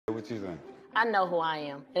What you think? I know who I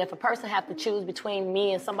am. And if a person have to choose between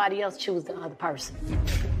me and somebody else, choose the other person.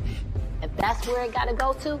 If that's where it gotta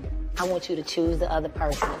go to, I want you to choose the other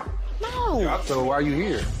person. No. So why are you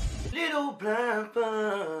here? Little Black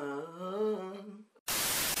Bun.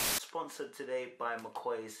 Sponsored today by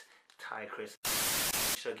McCoy's Thai Crisp.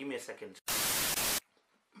 So give me a second.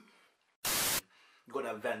 Got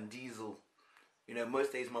that Van Diesel. You know,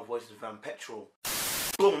 most days my voice is Van Petrol.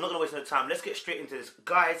 Boom, I'm not gonna waste no time. Let's get straight into this.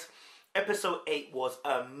 Guys, episode 8 was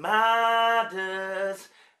a matters.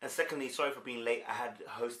 And secondly, sorry for being late. I had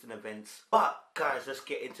hosting events. But guys, let's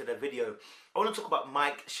get into the video. I want to talk about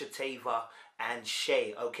Mike, Shatava, and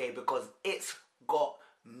Shea, okay? Because it's got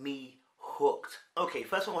me hooked. Okay,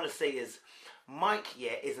 first what I want to say is Mike,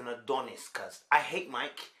 yeah, is an Adonis, cuz I hate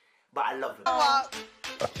Mike, but I love him.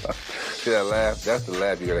 See that laugh? That's the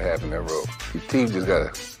laugh you gotta have in that row. Your teeth just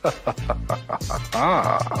gotta.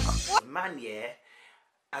 Man, yeah,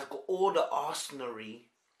 has got all the arsenary,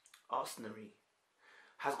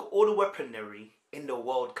 has got all the weaponry in the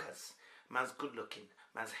world, cuz man's good looking,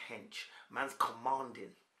 man's hench, man's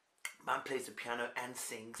commanding, man plays the piano and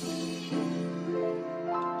sings.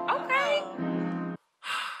 Okay.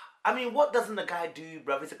 I mean, what doesn't the guy do,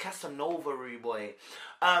 bruv? He's a Casanova, rude boy.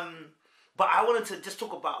 But I wanted to just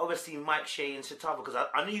talk about, obviously, Mike, Shea, and Shatava, because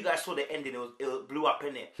I know you guys saw the ending. It blew up,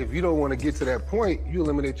 innit? If you don't want to get to that point, you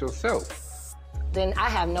eliminate yourself. Then I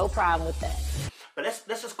have no problem with that. But let's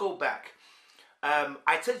just go back.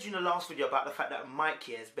 I told you in the last video about the fact that Mike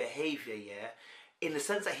here's behavior, yeah, in the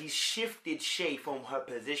sense that he's shifted Shea from her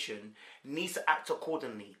position, needs to act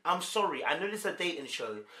accordingly. I'm sorry, I know this is a dating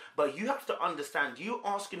show, but you have to understand, you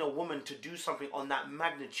asking a woman to do something on that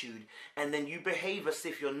magnitude, and then you behave as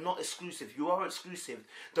if you're not exclusive. You are exclusive.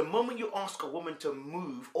 The moment you ask a woman to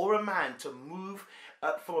move, or a man to move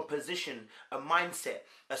from a position, a mindset,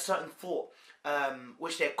 a certain thought,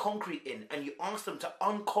 which they're concrete in, and you ask them to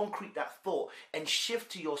unconcrete that thought and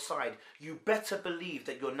shift to your side, you better believe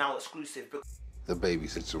that you're now exclusive. The baby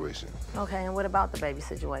situation. Okay, and what about the baby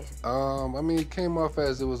situation? I mean, it came off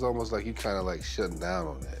as it was almost like you kind of like shutting down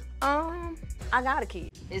on that. I got a kid.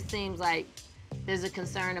 It seems like there's a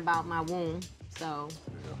concern about my womb, so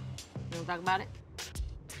you wanna talk about it?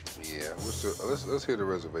 Yeah, let's hear the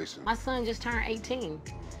reservation. My son just turned 18,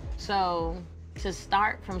 so to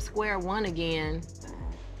start from square one again,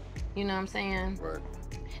 you know what I'm saying? Right.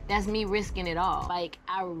 That's me risking it all. Like,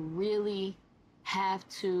 I really have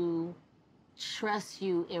to trust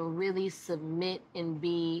you and really submit and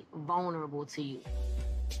be vulnerable to you.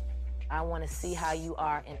 I want to see how you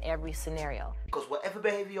are in every scenario. Because whatever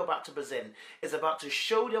behavior you're about to present is about to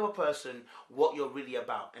show the other person what you're really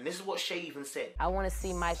about. And this is what Shea even said. I want to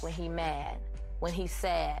see Mike when he's mad, when he's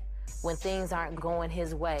sad, when things aren't going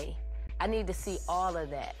his way. I need to see all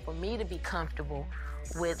of that for me to be comfortable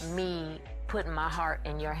with me putting my heart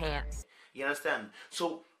in your hands. You understand?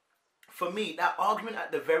 So for me, that argument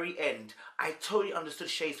at the very end, I totally understood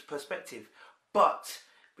Shea's perspective. But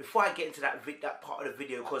before I get into that part of the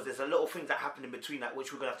video, because there's a little things that happen in between that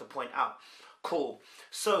which we're going to have to point out. Cool.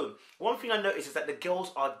 So, one thing I noticed is that the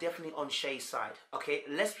girls are definitely on Shea's side. Okay,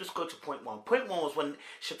 let's just go to point 1. Point 1 was when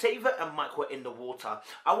Shatava and Mike were in the water.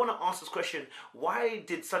 I want to ask this question. Why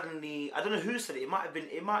did suddenly, I don't know who said it. It might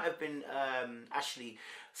have been Ashley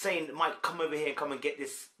saying, Mike, come over here and come and get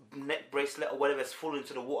this neck bracelet or whatever that's falling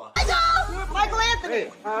into the water. Michael Anthony.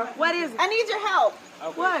 Hey, What is it? I need your help.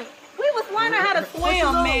 Okay. What? We was learning how to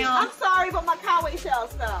swim, ma'am. I'm sorry, but my cowboy shell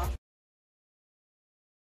fell.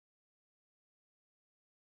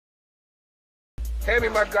 Hand me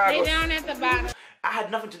my goggles. Stay down at the bottom. I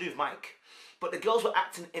had nothing to do with Mike, but the girls were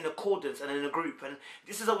acting in accordance and in a group, and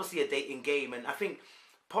this is obviously a dating game, and I think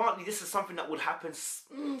partly this is something that would happen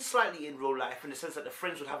slightly in real life, in the sense that the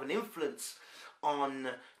friends would have an influence on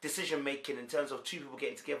decision making in terms of two people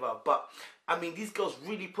getting together. But I mean, these girls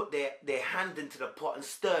really put their hand into the pot and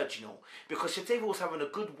stirred, you know, because Shatava was having a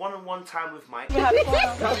good one-on-one time with Mike. How you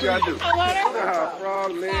gotta do?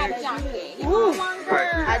 Frog legs.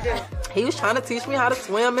 I do. He was trying to teach me how to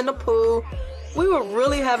swim in the pool. We were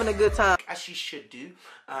really having a good time. As she should do,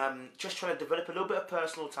 just trying to develop a little bit of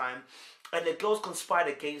personal time. And the girls conspired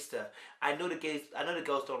against her. I know the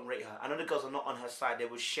girls don't rate her. I know the girls are not on her side. They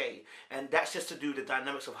were Shea. And that's just to do with the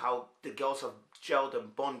dynamics of how the girls have gelled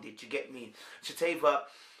and bonded. You get me? Shatava,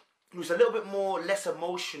 who's a little bit less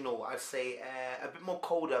emotional, I'd say. A bit more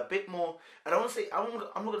colder, a bit more, and I'm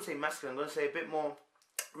not going to say masculine, I'm going to say a bit more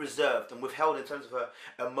reserved and withheld in terms of her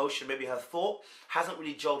emotion. Maybe her thought hasn't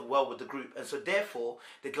really gelled well with the group. And so therefore,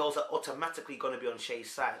 the girls are automatically going to be on Shea's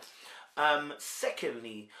side.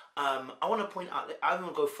 Secondly, I want to point out that I want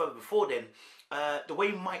to go further before then. the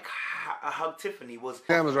way Mike hugged Tiffany was...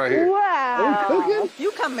 Camera's right here. Wow.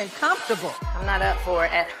 You coming comfortable. I'm not up for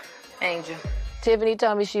it, Angel. Tiffany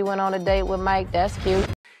told me she went on a date with Mike. That's cute.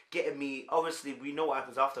 Getting me, obviously, we know what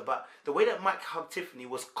happens after, but the way that Mike hugged Tiffany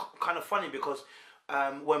was kind of funny because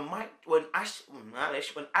when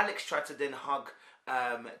Alex tried to then hug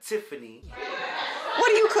Tiffany.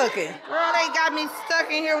 What are you cooking? Girl, they got me stuck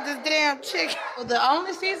in here with this damn chicken. The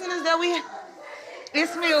only seasonings that we have, it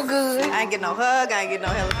smell good. I ain't get no hug, I ain't get no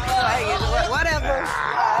hello, I ain't get no whatever.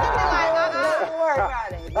 Don't worry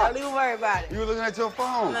about it. Don't even worry about it. You were looking at your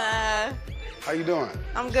phone. Nah. How you doing?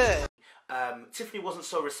 I'm good. Tiffany wasn't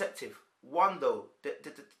so receptive. One, though,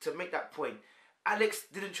 to make that point, Alex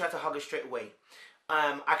didn't try to hug her straight away.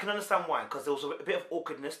 I can understand why, because there was a bit of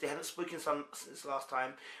awkwardness. They hadn't spoken since last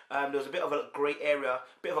time. There was a bit of a grey area, a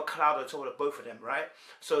bit of a cloud on top of both of them, right?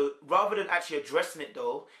 So rather than actually addressing it,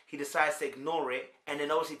 though, he decides to ignore it, and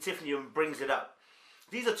then obviously Tiffany brings it up.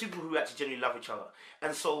 These are two people who actually genuinely love each other.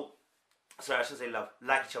 And so... Sorry, I shouldn't say love,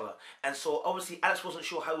 like each other. And so, obviously, Alex wasn't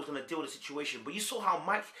sure how he was going to deal with the situation. But you saw how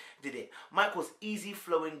Mike did it. Mike was easy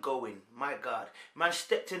flowing going. My God. Man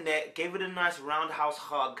stepped in there, gave it a nice roundhouse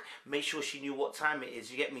hug, made sure she knew what time it is,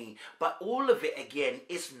 you get me? But all of it, again,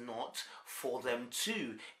 is not for them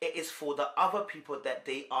too. It is for the other people that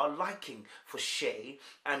they are liking. For Shea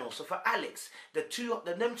and also for Alex. Them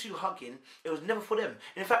two hugging, it was never for them.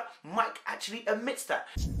 In fact, Mike actually admits that.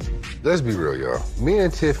 Let's be real, y'all. Me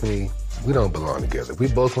and Tiffany, we don't belong together. We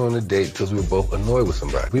both went on a date because we were both annoyed with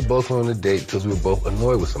somebody. We both went on a date because we were both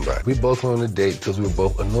annoyed with somebody. We both went on a date because we were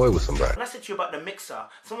both annoyed with somebody. When I said to you about the mixer,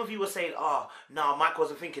 some of you were saying, oh, no, Mike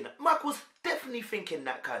wasn't thinking that. Mike was definitely thinking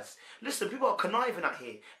that, cuz. Listen, people are conniving out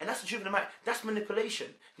here. And that's the truth of the matter. That's manipulation.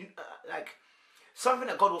 Something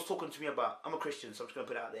that God was talking to me about, I'm a Christian, so I'm just going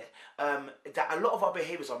to put it out there, that a lot of our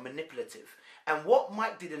behaviors are manipulative. And what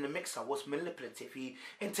Mike did in the mixer was manipulative. He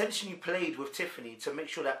intentionally played with Tiffany to make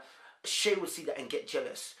sure that Shea would see that and get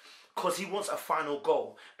jealous. Because he wants a final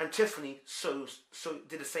goal. And Tiffany so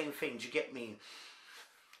did the same thing, do you get me?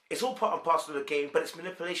 It's all part and parcel of the game, but it's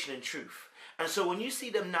manipulation in truth. And so when you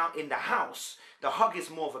see them now in the house, the hug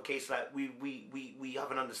is more of a case like we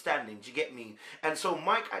have an understanding, do you get me? And so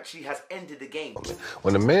Mike actually has ended the game.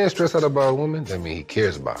 When a man stressed out about a woman, that means he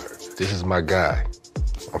cares about her. This is my guy.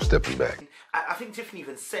 I'm stepping back. I think Tiffany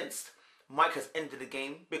even sensed Mike has ended the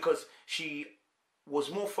game because she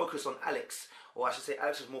was more focused on Alex, or I should say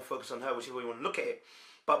Alex was more focused on her, whichever way you want to look at it.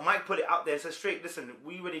 But Mike put it out there and said straight, listen,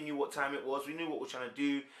 we already knew what time it was, we knew what we were trying to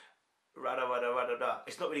do,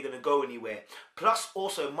 it's not really going to go anywhere. Plus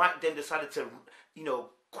also Mike then decided to,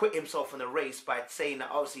 quit himself from the race by saying that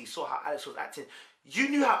obviously he saw how Alex was acting. You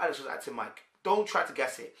knew how Alex was acting, Mike. Don't try to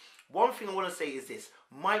guess it. One thing I want to say is this.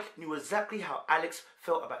 Mike knew exactly how Alex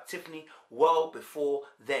felt about Tiffany well before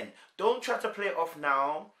then. Don't try to play it off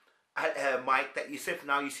now, Mike, that you said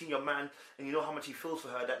now you've seen your man and you know how much he feels for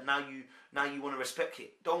her, that now you want to respect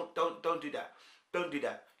it. Don't do that. Don't do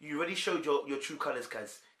that. You already showed your true colours,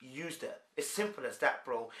 cuz. You used it. It's simple as that,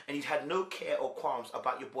 bro. And you had no care or qualms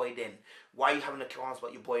about your boy then. Why are you having the qualms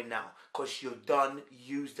about your boy now? Because you've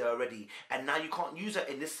used her already. And now you can't use her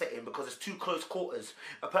in this setting because it's too close quarters.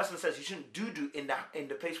 A person says you shouldn't do in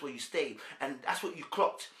the place where you stay. And that's what you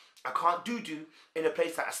clocked. I can't do in the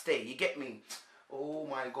place that I stay. You get me? Oh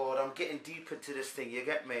my God, I'm getting deep into this thing, you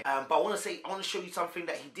get me? But I want to show you something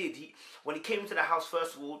that he did. When he came into the house,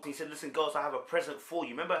 first of all, he said, listen, girls, I have a present for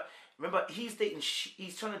you. Remember, he's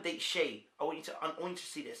trying to date Shea. I want you to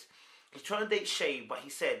see this. He's trying to date Shea, but he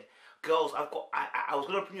said, girls, I was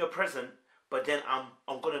gonna bring you a present, but then I'm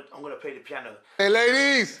gonna play the piano. Hey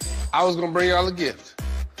ladies, I was gonna bring y'all a gift.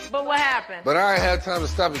 But what happened? But I ain't had time to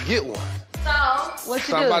stop and get one. So, what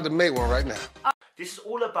you do? I'm about to make one right now. This is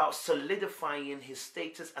all about solidifying his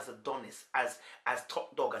status as Adonis, as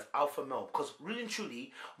top dog, as alpha male. Because really and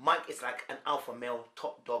truly, Mike is like an alpha male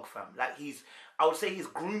top dog, fam. Like I would say his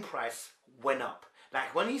groom price went up.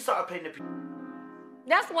 Like when he started playing the piano.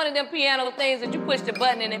 That's one of them piano things that you push the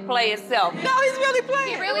button and it play itself. No, he's really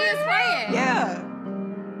playing. He really is playing. Yeah.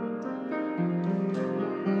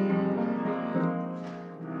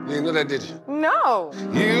 You didn't know that, did you? No.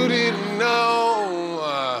 You didn't know.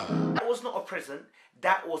 That was not a present.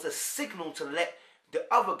 That was a signal to let the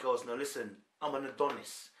other girls know, listen, I'm an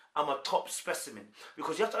Adonis. I'm a top specimen.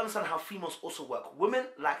 Because you have to understand how females also work. Women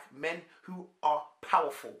like men who are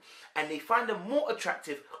powerful. And they find them more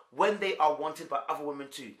attractive when they are wanted by other women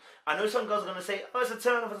too. I know some girls are going to say, oh, it's a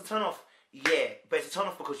turn off, it's a turn off. Yeah, but it's a turn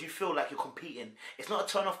off because you feel like you're competing. It's not a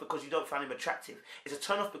turn off because you don't find him attractive. It's a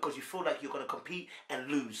turn off because you feel like you're going to compete and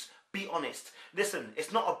lose. Be honest. Listen,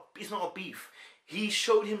 it's not a beef. He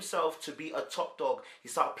showed himself to be a top dog. He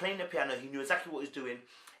started playing the piano. He knew exactly what he was doing.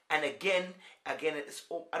 And again, it's,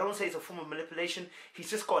 I don't want to say it's a form of manipulation. He's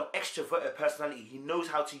just got an extroverted personality. He knows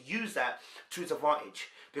how to use that to his advantage.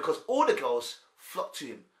 Because all the girls flock to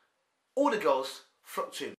him. All the girls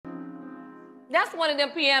flock to him. That's one of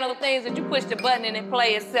them piano things that you push the button and it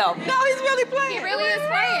play itself. No, he's really playing. He really is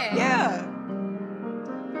playing. Yeah.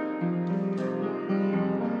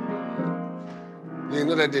 You didn't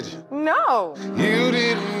know that, did you? No. You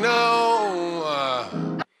didn't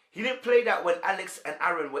know. He didn't play that when Alex and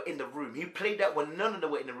Aaron were in the room. He played that when none of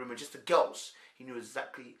them were in the room, and just the girls. He knew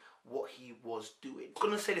exactly what he was doing. I'm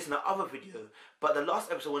gonna say this in another video, but the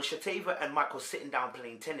last episode when Shatava and Mike were sitting down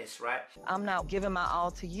playing tennis, right? I'm not giving my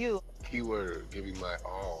all to you. Keyword, giving my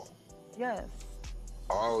all. Yes.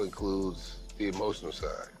 All includes the emotional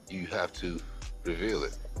side. You have to reveal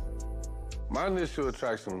it. My initial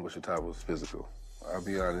attraction with Shatava was physical. I'll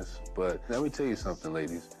be honest, but let me tell you something,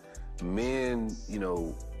 ladies. Men, you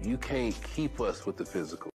know, you can't keep us with the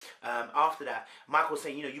physical. After that, Michael was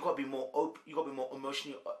saying, you know, you gotta be more open, you gotta be more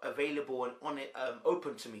emotionally available and on it,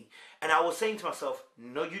 open to me. And I was saying to myself,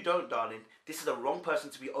 no, you don't, darling. This is the wrong person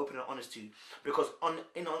to be open and honest to, because on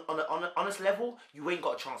an honest level, you ain't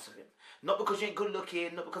got a chance of him. Not because you ain't good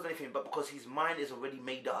looking, not because of anything, but because his mind is already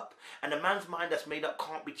made up. And a man's mind that's made up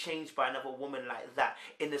can't be changed by another woman like that.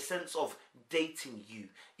 In the sense of dating you,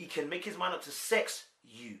 he can make his mind up to sex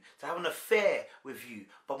you, to have an affair with you,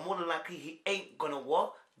 but more than likely he ain't gonna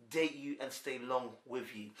what? Date you and stay long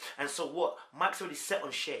with you. And so what? Mike's already set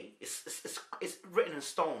on Shea. It's written in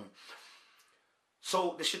stone.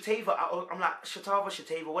 So the Shatava, I'm like,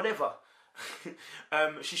 Shatava, whatever.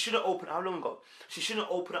 She shouldn't open, how long ago? She shouldn't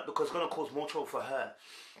open up because it's gonna cause more trouble for her.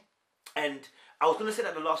 And I was gonna say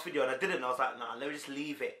that in the last video and I didn't. I was like, nah, let me just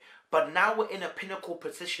leave it. But now we're in a pinnacle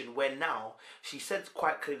position where now she said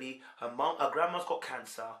quite clearly her grandma's got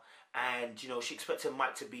cancer, and you know she expected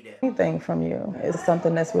Mike to be there. Anything from you is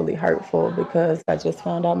something that's really hurtful because I just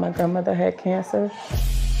found out my grandmother had cancer.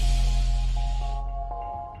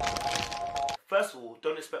 First of all,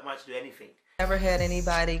 don't expect Mike to do anything. Never had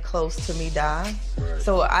anybody close to me die,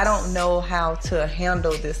 so I don't know how to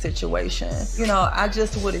handle this situation. You know, I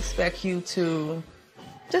just would expect you to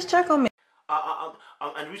just check on me.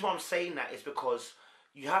 And the reason why I'm saying that is because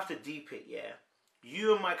you have to deep it, yeah?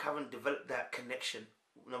 You and Mike haven't developed that connection,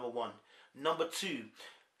 number one. Number two,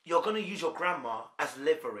 you're going to use your grandma as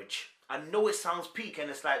leverage. I know it sounds peak and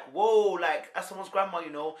it's like, whoa, like, that's someone's grandma,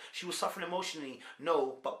 you know, she was suffering emotionally.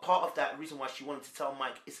 No, but part of that reason why she wanted to tell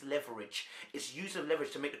Mike is leverage. It's use of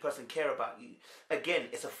leverage to make the person care about you. Again,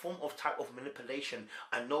 it's a form of type of manipulation.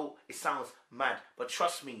 I know it sounds mad, but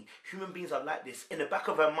trust me, human beings are like this. In the back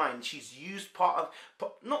of her mind, she's used part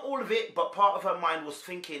of, not all of it, but part of her mind was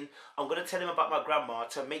thinking, I'm going to tell him about my grandma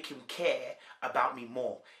to make him care about me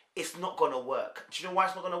more. It's not going to work. Do you know why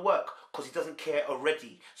it's not going to work? Because he doesn't care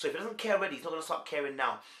already. So if he doesn't care already, he's not going to start caring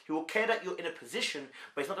now. He will care that you're in a position,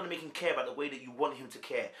 but it's not going to make him care about the way that you want him to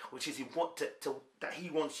care, which is that he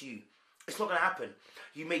wants you. It's not going to happen.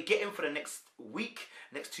 You may get him for the next week,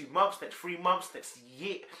 next 2 months, next 3 months, next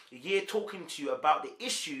year talking to you about the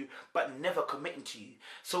issue, but never committing to you.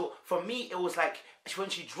 So for me, it was like, when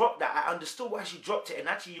she dropped that, I understood why she dropped it. And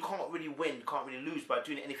actually, you can't really win, you can't really lose by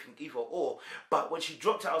doing anything either or. But when she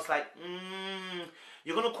dropped it, I was like,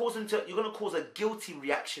 you're gonna cause a guilty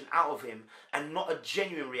reaction out of him and not a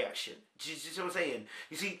genuine reaction. Do you see what I'm saying?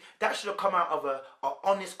 You see, that should have come out of a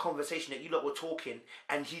honest conversation that you lot were talking,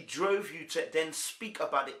 and he drove you to then speak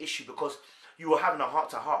about the issue because you were having a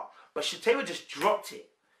heart to heart. But Shatava just dropped it.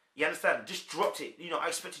 You understand? Just dropped it. You know, I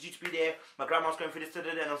expected you to be there. My grandma's going through this, and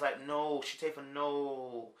I was like, no, Shatava,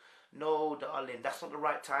 no. No, darling, that's not the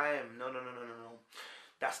right time. No.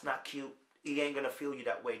 That's not cute. He ain't going to feel you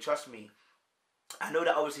that way. Trust me. I know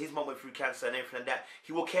that obviously his mom went through cancer and everything like that.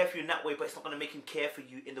 He will care for you in that way, but it's not going to make him care for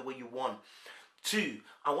you in the way you want. 2,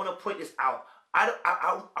 I want to point this out. I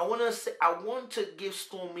want to give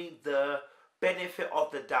Stormy the benefit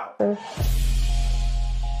of the doubt.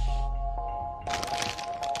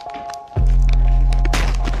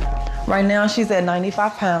 Right now she's at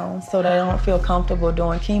 95 pounds, so they don't feel comfortable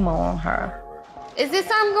doing chemo on her. Is this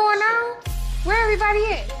something going on? Where everybody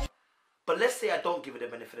at? But let's say I don't give it the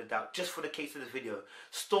benefit of the doubt, just for the case of this video.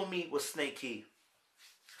 Stormy was snaky.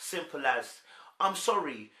 Simple as. I'm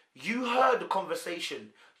sorry, you heard the conversation.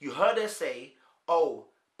 You heard her say, oh,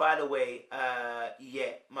 by the way,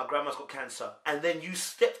 yeah, my grandma's got cancer. And then you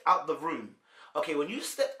stepped out the room. Okay, when you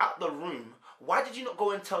stepped out the room, Why did you not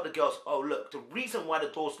go and tell the girls, oh, look, the reason why the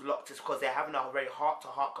door's locked is because they're having a very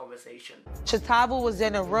heart-to-heart conversation? Chataba was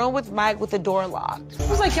in a room with Mike with the door locked. I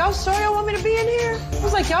was like, y'all sure y'all want me to be in here? I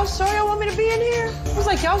was like, y'all sure y'all want me to be in here? I was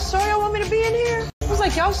like, y'all sure y'all want me to be in here? I was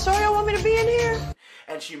like, y'all sure y'all want me to be in here?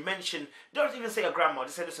 And she mentioned, don't even say her grandma,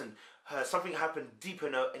 just say, listen, something happened deep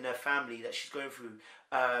in her family that she's going through.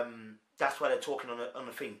 That's why they're talking on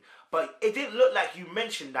the thing. But it didn't look like you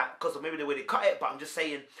mentioned that because of maybe the way they cut it, but I'm just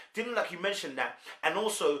saying, it didn't look like you mentioned that. And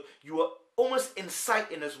also, you were almost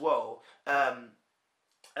inciting as well, a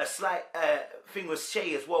slight thing with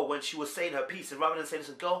Shea as well when she was saying her piece. And rather than saying,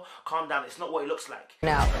 listen, girl, calm down, it's not what it looks like.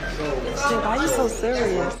 No. Shit, why you so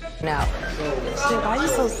serious? No. Shit, why you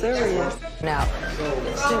so serious? No.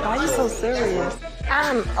 Shit, why you so serious?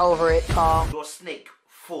 I'm over it, Paul. You're a snake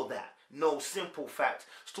for that. No, simple fact.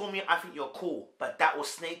 Stormy, I think you're cool, but that was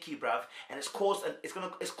snaky, bruv, and it's caused a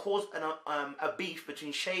beef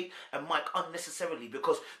between Shea and Mike unnecessarily,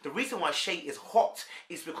 because the reason why Shea is hot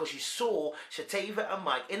is because she saw Shatava and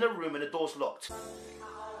Mike in the room and the door's locked.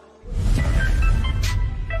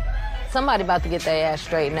 Somebody about to get their ass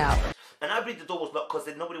straightened out. And I believe the door was locked because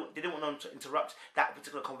they didn't want them to interrupt that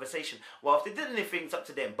particular conversation. Well, if they did anything, it's up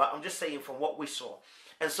to them, but I'm just saying from what we saw.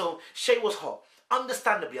 And so Shea was hot.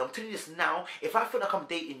 Understandably, I'm telling you this now, if I feel like I'm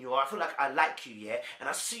dating you or I feel like I like you, yeah, and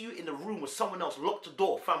I see you in the room with someone else, lock the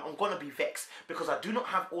door, fam, I'm gonna be vexed because I do not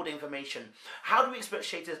have all the information. How do we expect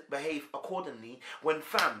Shea to behave accordingly when,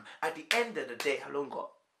 fam, at the end of the day, at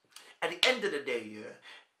the end of the day, yeah,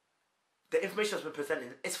 the information that's been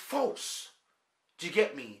presented is false. Do you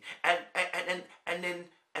get me? And then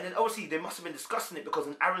obviously they must have been discussing it because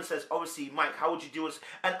when Aaron says, obviously, Mike, how would you do this?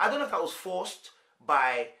 And I don't know if that was forced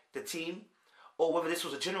by the team or whether this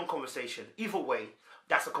was a genuine conversation. Either way,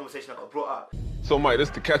 that's a conversation that got brought up. So, Mike,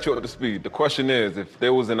 just to catch you up to speed, the question is, if they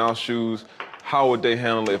was in our shoes, how would they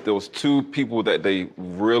handle it if there was two people that they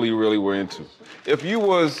really, really were into? If you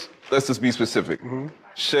was, let's just be specific,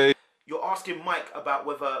 Shea. You're asking Mike about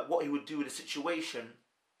what he would do with the situation.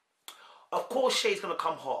 Of course Shea's gonna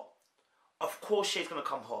come hot. Of course Shea's gonna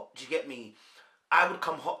come hot. Do you get me? I would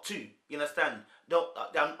come hot too. You understand?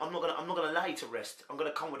 I'm not gonna lie to rest. I'm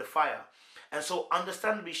gonna come with a fire. And so,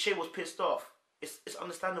 understandably, Shea was pissed off. It's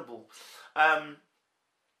understandable. You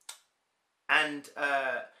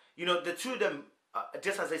know, the two of them,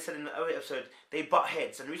 just as they said in the earlier episode, they butt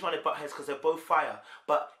heads. And the reason why they butt heads is because they're both fire.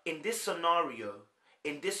 But in this scenario,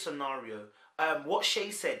 what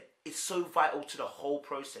Shea said is so vital to the whole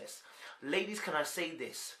process. Ladies, can I say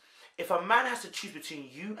this? If a man has to choose between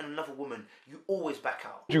you and another woman, you always back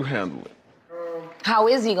out. You handle it. How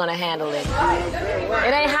is he gonna handle it?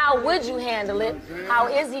 It ain't how would you handle it. How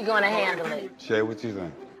is he gonna handle it? Shea, what you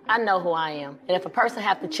think? I know who I am. And if a person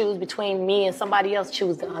have to choose between me and somebody else,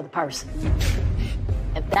 choose the other person.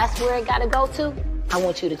 If that's where it gotta go to, I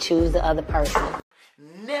want you to choose the other person.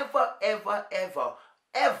 Never, ever, ever,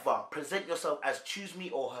 ever present yourself as choose me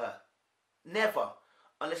or her. Never.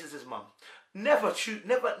 Unless it's his mum. Never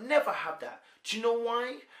have that. Do you know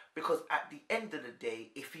why? Because at the end of the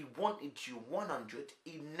day, if he wanted you 100,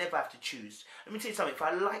 he'd never have to choose. Let me tell you something. If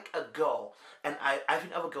I like a girl and I think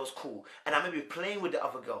the other girl's cool and I may be playing with the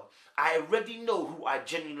other girl, I already know who I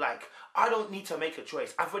genuinely like. I don't need to make a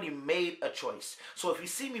choice. I've already made a choice. So if you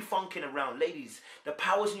see me funking around, ladies, the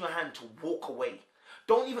power's in your hand to walk away.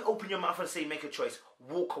 Don't even open your mouth and say make a choice.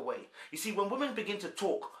 Walk away. You see, when women begin to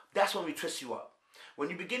talk, that's when we twist you up. When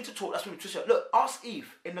you begin to talk, that's when we twist you up. Look, ask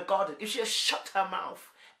Eve in the garden. If she had shut her mouth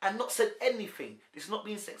and not said anything, this is not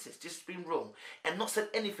being sexist, this is being real, and not said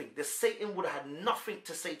anything, the Satan would have had nothing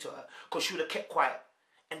to say to her because she would have kept quiet.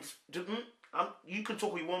 And you can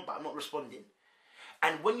talk what you want, but I'm not responding.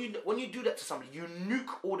 And when you do that to somebody, you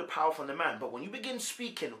nuke all the power from the man. But when you begin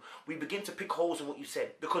speaking, we begin to pick holes in what you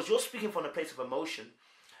said because you're speaking from a place of emotion.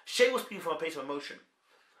 Shea was speaking from a place of emotion.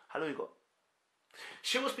 How long you got?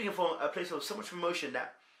 She was speaking from a place of so much emotion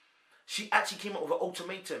that she actually came up with an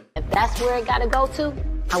ultimatum. If that's where it gotta go to,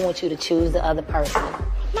 I want you to choose the other person.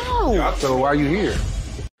 No. So why are you here?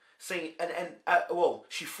 Saying well,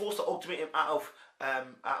 she forced the ultimatum out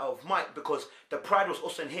of Mike because the pride was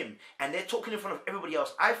also in him, and they're talking in front of everybody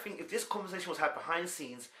else. I think if this conversation was had behind the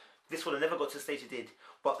scenes, this would have never got to the stage it did.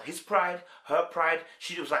 But his pride, her pride,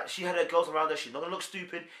 she was like, she had her girls around her. She's not gonna look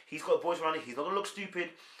stupid. He's got boys around her. He's not gonna look stupid.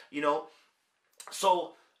 You know.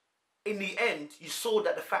 So, in the end, you saw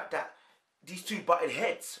that the fact that these two butted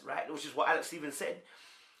heads, right, which is what Alex Stevens said,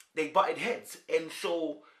 they butted heads, and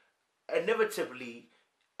so inevitably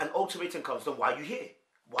an ultimatum comes. Then why are you here?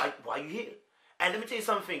 Why are you here? And let me tell you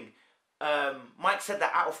something. Mike said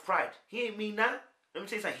that out of pride. He ain't mean that. Let me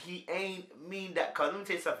tell you something. He ain't mean that. Cause let me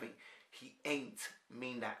tell you something. He ain't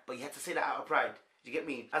mean that. But you had to say that out of pride. Do you get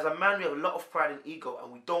me? As a man, we have a lot of pride and ego,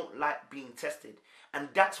 and we don't like being tested. And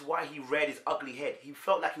that's why he reared his ugly head. He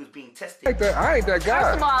felt like he was being tested. I ain't that guy.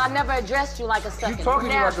 First of all, I never addressed you like a sucker. You talking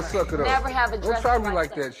to me like a sucker, though. Never have addressed Don't try you me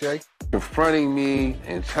like a that, Shea. Confronting me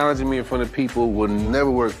and challenging me in front of people will never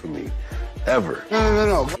work for me. Ever.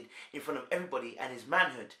 No. In front of everybody and his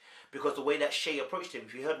manhood. Because the way that Shea approached him,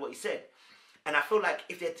 if you heard what he said. And I feel like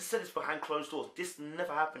if they had just said this behind closed doors, this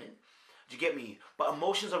never happening. Do you get me? But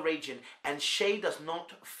emotions are raging, and Shea does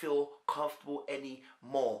not feel comfortable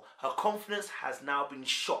anymore. Her confidence has now been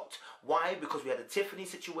shot. Why? Because we had a Tiffany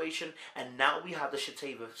situation, and now we have the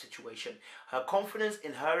Shatava situation. Her confidence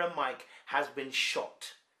in her and Mike has been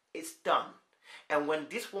shot. It's done. And when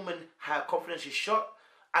this woman, her confidence is shot,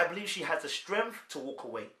 I believe she has the strength to walk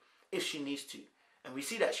away if she needs to. And we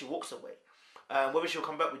see that she walks away. Whether she'll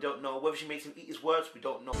come back, we don't know. Whether she makes him eat his words, we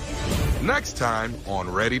don't know. Next time on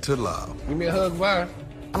Ready to Love. Give me a hug, bye.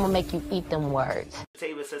 I'm gonna make you eat them words.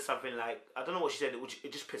 Shatava said something like, I don't know what she said,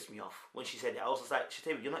 it just pissed me off when she said it. I was just like,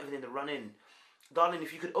 Shatava, you're not even in the run-in. Darling,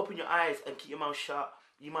 if you could open your eyes and keep your mouth shut,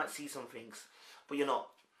 you might see some things. But you're not.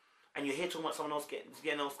 And you're here talking about someone else getting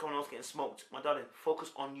smoked. My darling, focus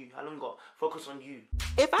on you. How long you got? Focus on you.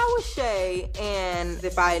 If I was Shea and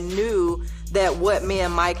if I knew that what me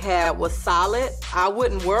and Mike had was solid, I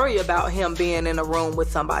wouldn't worry about him being in a room with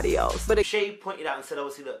somebody else. But Shea pointed out and said,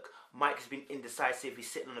 obviously, look, Mike has been indecisive. He's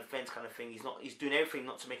sitting on the fence kind of thing. He's doing everything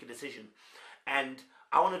not to make a decision. And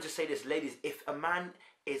I want to just say this, ladies, if a man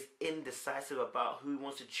is indecisive about who he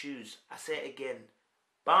wants to choose, I say it again,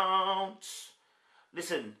 bounce.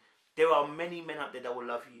 Listen, there are many men out there that will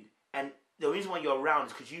love you. And the reason why you're around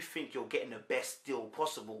is because you think you're getting the best deal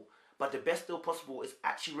possible. But the best deal possible is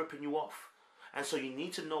actually ripping you off. And so you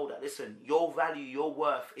need to know that, listen, your value, your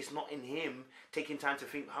worth is not in him taking time to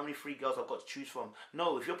think how many free girls I've got to choose from.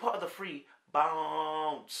 No, if you're part of the free,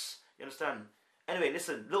 bounce. You understand? Anyway,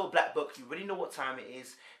 listen, little black book, you already know what time it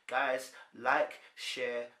is. Guys, like,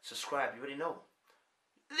 share, subscribe. You already know.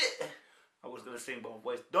 I was going to sing, but my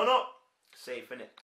voice done up. Safe, innit?